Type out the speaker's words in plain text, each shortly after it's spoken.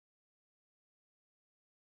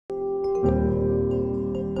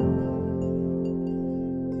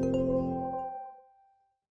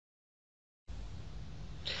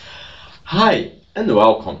Hi and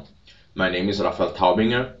welcome. My name is Rafael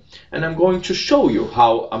Taubinger and I'm going to show you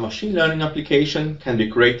how a machine learning application can be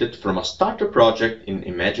created from a starter project in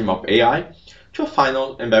Imagimob AI to a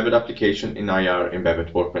final embedded application in IAR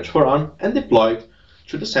Embedded Workbench for ARM and deployed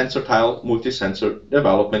to the SensorTile multi-sensor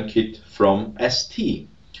development kit from ST.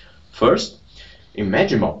 First,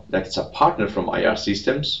 Imagimob, that's a partner from IAR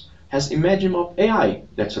Systems, has Imagimob AI,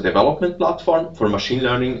 that's a development platform for machine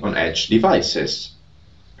learning on edge devices.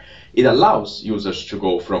 It allows users to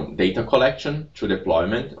go from data collection to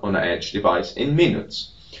deployment on an edge device in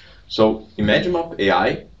minutes. So Imagimob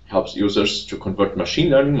AI helps users to convert machine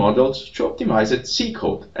learning models to optimized C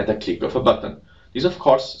code at a click of a button. This of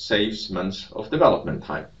course saves months of development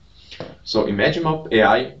time. So Imagimob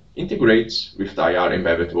AI integrates with the IAR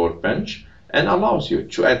Embedded Workbench and allows you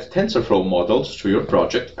to add TensorFlow models to your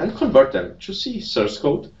project and convert them to C source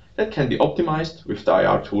code that can be optimized with the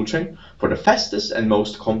IAR toolchain for the fastest and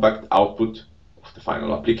most compact output of the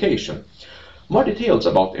final application. More details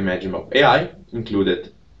about Imagimob AI,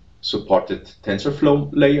 included supported TensorFlow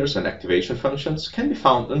layers and activation functions, can be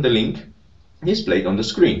found on the link displayed on the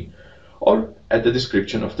screen or at the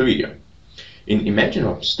description of the video. In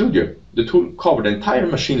Imagimob Studio, the tool covers the entire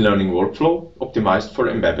machine learning workflow optimized for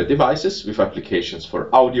embedded devices with applications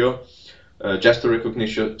for audio, gesture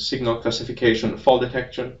recognition, signal classification, fall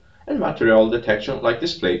detection, and material detection like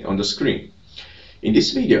displayed on the screen. In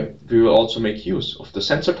this video, we will also make use of the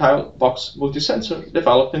SensorTile.box multi-sensor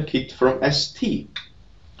development kit from ST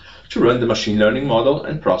to run the machine learning model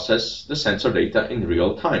and process the sensor data in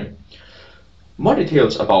real time. More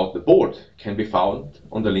details about the board can be found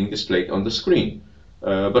on the link displayed on the screen,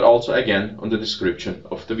 but also again on the description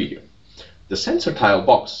of the video. The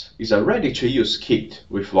SensorTile.box is a ready-to-use kit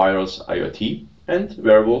with wireless IoT and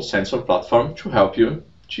wearable sensor platform to help you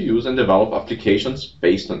to use and develop applications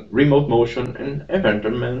based on remote motion and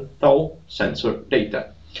environmental sensor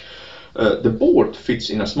data. The board fits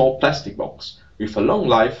in a small plastic box with a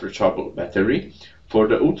long-life rechargeable battery for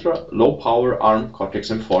the ultra-low-power ARM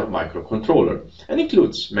Cortex-M4 microcontroller and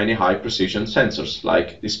includes many high-precision sensors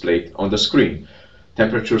like displayed on the screen.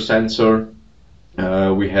 Temperature sensor,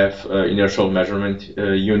 we have inertial measurement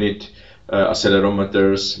unit,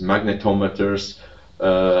 accelerometers, magnetometers,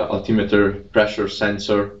 altimeter, pressure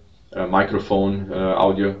sensor, microphone,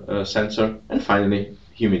 audio sensor, and finally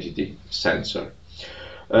humidity sensor.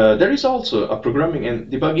 There is also a programming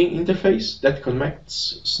and debugging interface that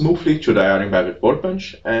connects smoothly to the IAR Embedded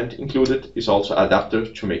Workbench, and included is also an adapter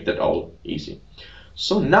to make that all easy.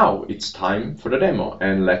 So now it's time for the demo,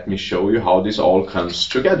 and let me show you how this all comes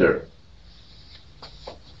together.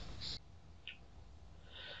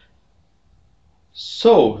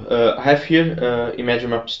 So I have here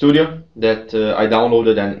Imagimob Studio that I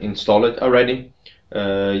downloaded and installed already.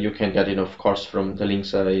 You can get it of course from the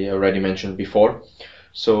links I already mentioned before.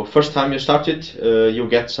 So first time you start it, you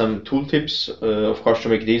get some tooltips, of course, to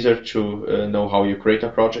make it easier to know how you create a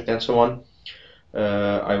project and so on.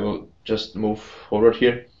 I will just move forward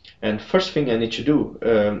here. And first thing I need to do,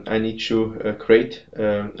 I need to create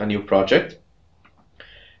a new project.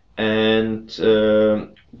 And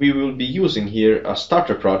we will be using here a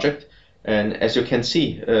starter project. And as you can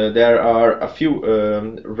see, there are a few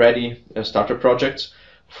ready starter projects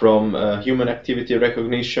from human activity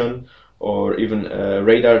recognition or even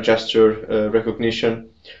radar gesture recognition.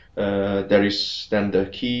 There is then the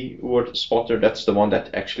keyword spotter. That's the one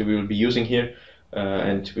that actually we will be using here.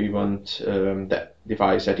 And we want that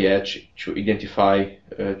device at the edge to identify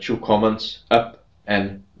two commands, up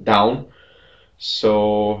and down.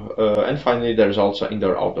 So, and finally there's also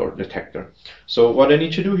indoor-outdoor detector. So what I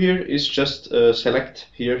need to do here is just select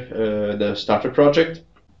here the starter project.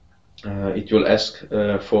 It will ask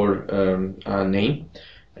for a name,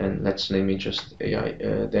 and let's name it just AI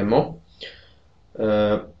demo.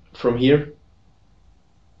 From here,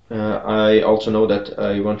 I also know that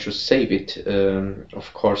I want to save it,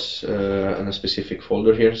 of course, in a specific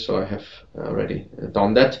folder here, so I have already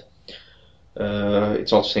done that.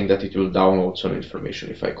 It's also saying that it will download some information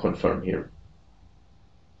if I confirm here.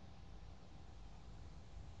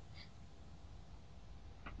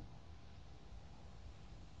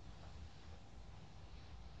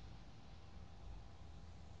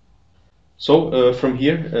 So from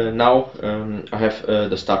here, now I have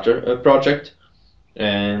the starter project,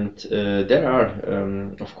 and there are,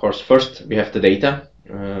 of course, first we have the data,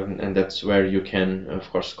 and that's where you can, of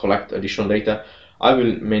course, collect additional data. I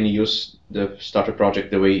will mainly use the starter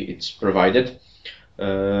project the way it's provided.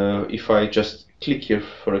 If I just click here,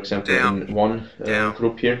 for example, in one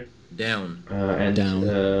group here, and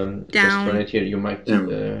just run it here, you might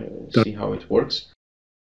see how it works.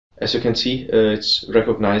 As you can see, it's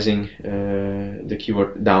recognizing the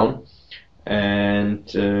keyword down and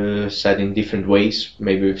set in different ways,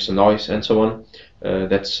 maybe with some noise and so on.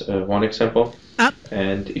 That's one example. Up.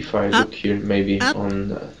 And if I look here, maybe Up.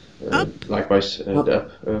 on Up. likewise the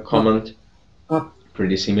up command,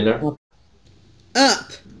 pretty similar.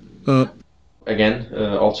 Up. Again,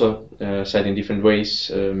 also set in different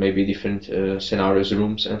ways, maybe different scenarios,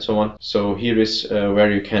 rooms, and so on. So here is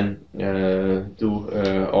where you can do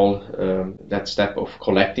all that step of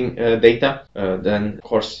collecting data. Then, of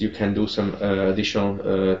course, you can do some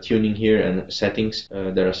additional tuning here and settings.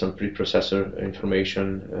 There are some preprocessor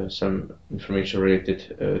information, some information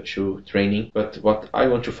related to training. But what I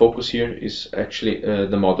want to focus here is actually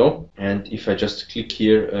the model. And if I just click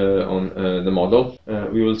here on the model,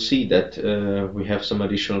 we will see that we have some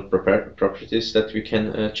additional properties that we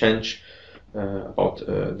can change about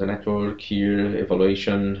the network here,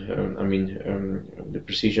 evaluation, the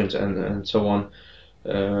precisions and so on.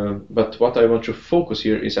 But what I want to focus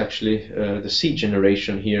here is actually the seed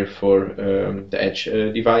generation here for the edge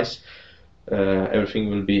device. Everything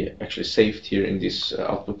will be actually saved here in this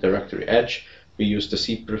output directory edge. We use the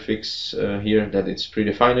seed prefix here that it's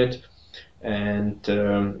predefined. And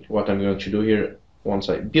what I'm going to do here, once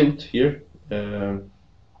I build here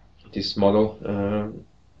this model,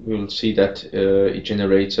 we will see that it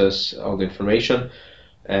generates us all the information,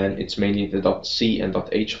 and it's mainly the .c and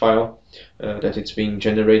 .h file that it's being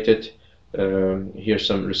generated. Here's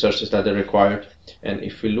some resources that are required, and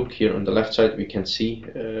if we look here on the left side, we can see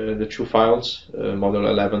the two files,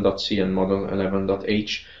 model11.c and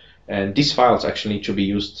model11.h, and these files actually need to be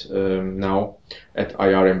used now at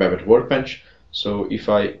IAR Embedded Workbench. So if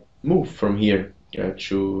I move from here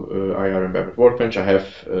to IAR Embedded Workbench, I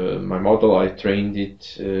have my model, I trained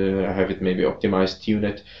it, I have it maybe optimized, tuned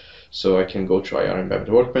it, so I can go to IAR Embedded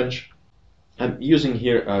Workbench. I'm using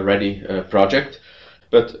here a ready project,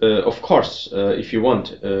 but of course, if you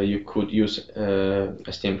want, you could use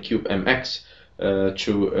STMicroelectronics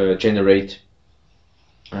to generate,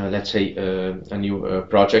 let's say, a new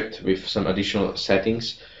project with some additional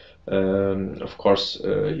settings. Of course,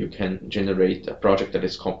 you can generate a project that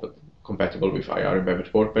is compatible with IAR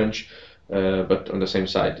Embedded Workbench, but on the same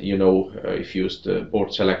side, if you use the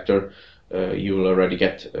board selector, you will already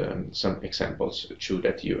get some examples too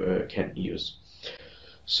that you can use.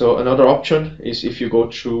 So another option is if you go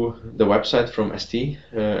to the website from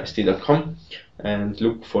ST.com and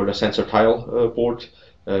look for the SensorTile board.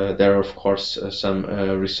 There are of course some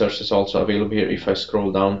resources also available here. If I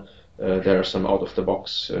scroll down, there are some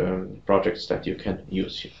out-of-the-box projects that you can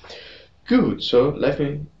use here. Good, so let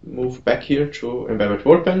me move back here to Embedded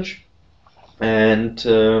Workbench, and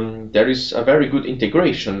there is a very good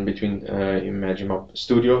integration between Imagimob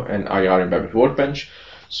Studio and IAR Embedded Workbench.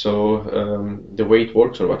 So the way it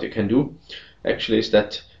works, or what you can do actually, is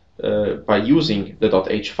that by using the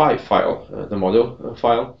 .h5 file, the model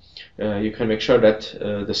file, you can make sure that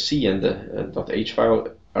the C and the .h file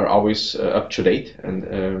are always up to date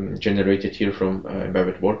and generated here from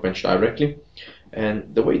Embedded Workbench directly.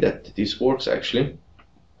 And the way that this works actually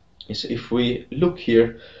is if we look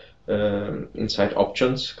here inside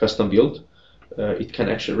options, custom build, it can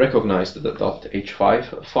actually recognize the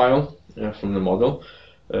 .h5 file from the model.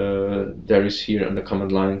 There is here on the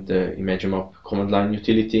command line the Imagimob command line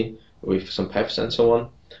utility with some paths and so on.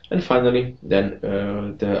 And finally, then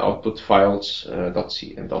the output files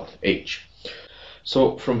 .c and .h.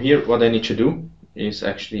 So from here, what I need to do is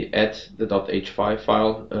actually add the .h5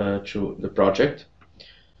 file to the project.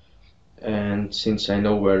 And since I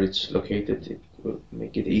know where it's located, it will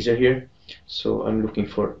make it easier here. So I'm looking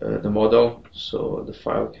for the model, so the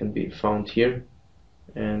file can be found here.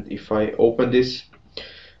 And if I open this,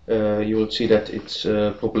 you will see that it's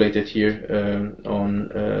populated here on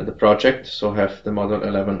the project. So I have the model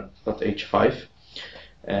 11.h5.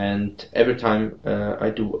 And every time I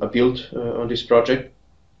do a build on this project,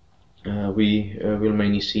 we will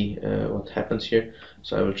mainly see what happens here.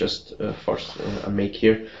 So I will just force a make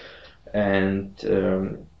here, and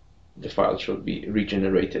the file should be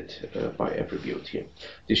regenerated by every build here.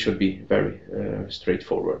 This should be very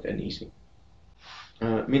straightforward and easy.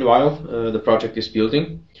 Meanwhile, the project is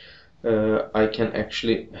building. I can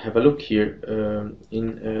actually have a look here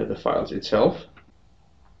in the files itself,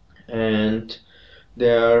 and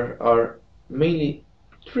there are mainly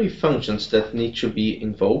three functions that need to be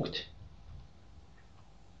invoked,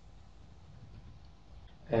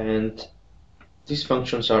 and these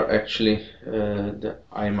functions are actually the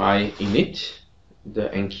IMI init, the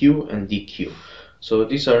enqueue, and dequeue. So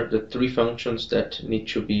these are the three functions that need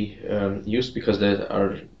to be used because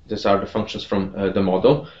these are the functions from the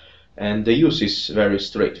model. and the use is very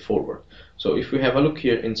straightforward. So if we have a look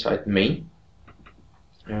here inside main,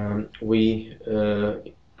 we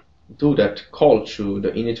do that call to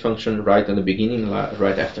the init function right at the beginning,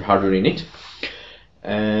 right after hardware init.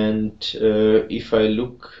 And if I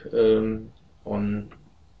look on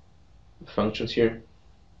functions here,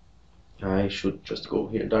 I should just go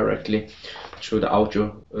here directly to the audio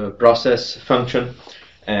process function.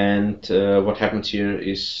 And what happens here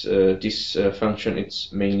is this function,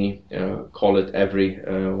 it's mainly called every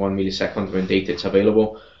 1 millisecond when data is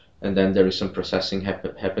available, and then there is some processing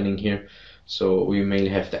happening here. So we mainly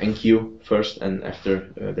have the enqueue first, and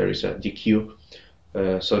after there is a dequeue.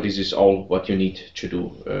 So this is all what you need to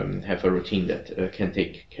do, have a routine that can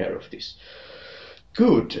take care of this.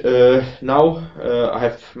 Good. Now I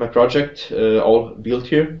have my project all built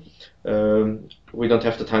here. We don't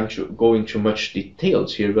have the time to go into much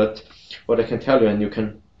details here, but what I can tell you, and you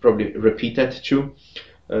can probably repeat that too,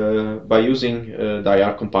 by using the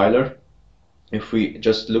IAR compiler, if we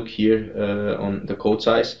just look here on the code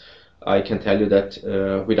size, I can tell you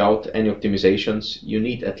that without any optimizations, you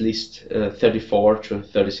need at least 34 to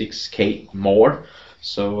 36K more.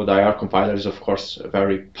 So the IAR compiler is of course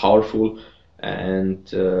very powerful,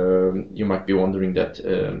 and you might be wondering that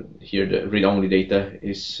here the read-only data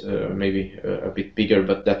is maybe a bit bigger,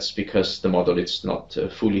 but that's because the model is not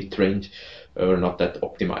fully trained or not that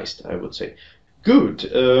optimized, I would say. Good.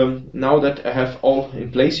 Now that I have all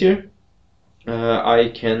in place here,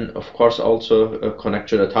 I can of course also connect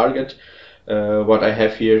to the target. What I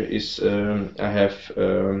have here is I have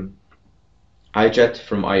iJet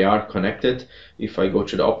from IAR connected. If I go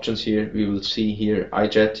to the options here, we will see here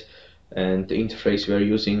iJet, and the interface we are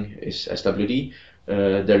using is SWD.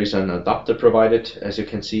 There is an adapter provided, as you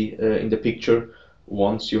can see in the picture.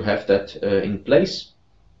 Once you have that in place,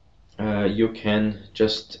 you can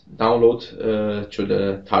just download to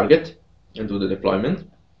the target and do the deployment.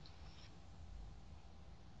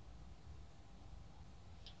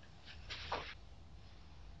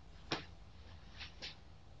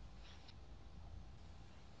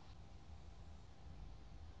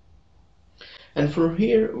 And from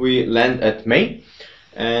here we land at main,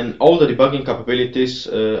 and all the debugging capabilities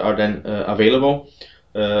are then available.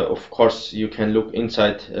 Of course, you can look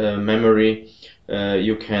inside memory,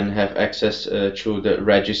 you can have access to the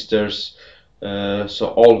registers,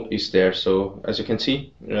 so all is there. So as you can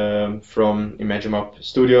see from Imagimob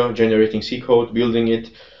Studio, generating C code, building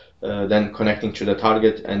it, then connecting to the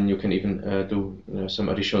target, and you can even do some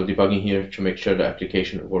additional debugging here to make sure the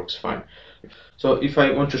application works fine. So if I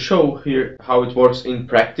want to show here how it works in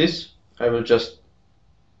practice, I will just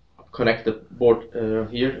connect the board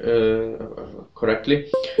here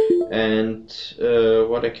correctly. And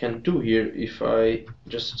what I can do here, if I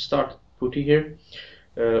just start putty here,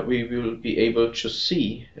 we will be able to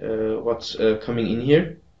see what's coming in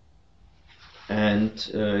here. And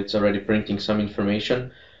it's already printing some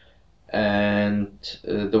information. And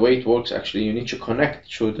the way it works, actually, you need to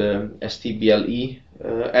connect to the STBLE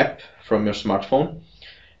app from your smartphone,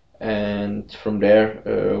 and from there,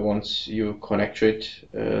 once you connect to it,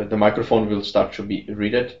 the microphone will start to be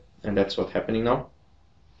readed, and that's what's happening now.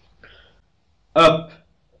 Up,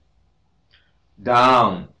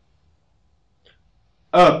 down,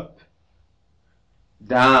 up,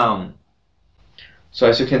 down. So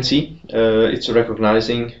as you can see, it's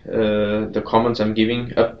recognizing the commands I'm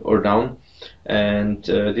giving, up or down, and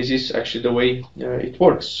this is actually the way it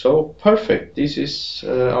works. So perfect. This is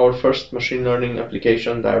our first machine learning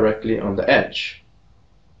application directly on the edge.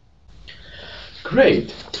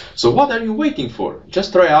 Great. So what are you waiting for?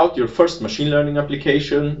 Just try out your first machine learning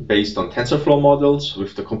application based on TensorFlow models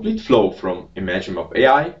with the complete flow from Imagimob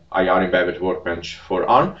AI, IAR Embedded Workbench for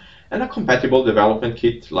ARM, and a compatible development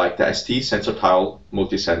kit like the ST SensorTile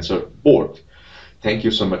multi-sensor board. Thank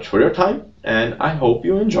you so much for your time, and I hope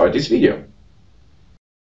you enjoyed this video.